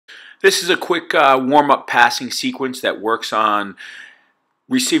This is a quick warm-up passing sequence that works on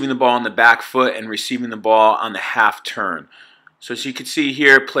receiving the ball on the back foot and receiving the ball on the half turn. So as you can see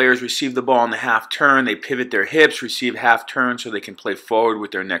here, players receive the ball on the half turn, they pivot their hips, receive half turn so they can play forward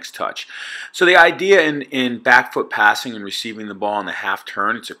with their next touch. So the idea in back foot passing and receiving the ball on the half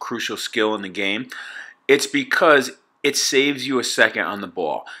turn, it's a crucial skill in the game. It's because it saves you a second on the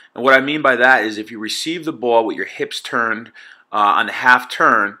ball. And what I mean by that is if you receive the ball with your hips turned on the half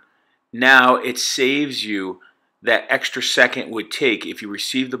turn, now it saves you that extra second would take. If you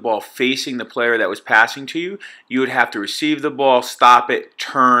receive the ball facing the player that was passing to you, you would have to receive the ball, stop it,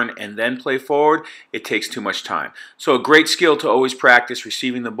 turn, and then play forward. It takes too much time. So a great skill to always practice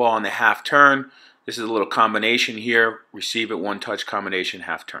receiving the ball on the half turn. This is a little combination here. Receive it, one touch combination,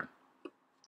 half turn.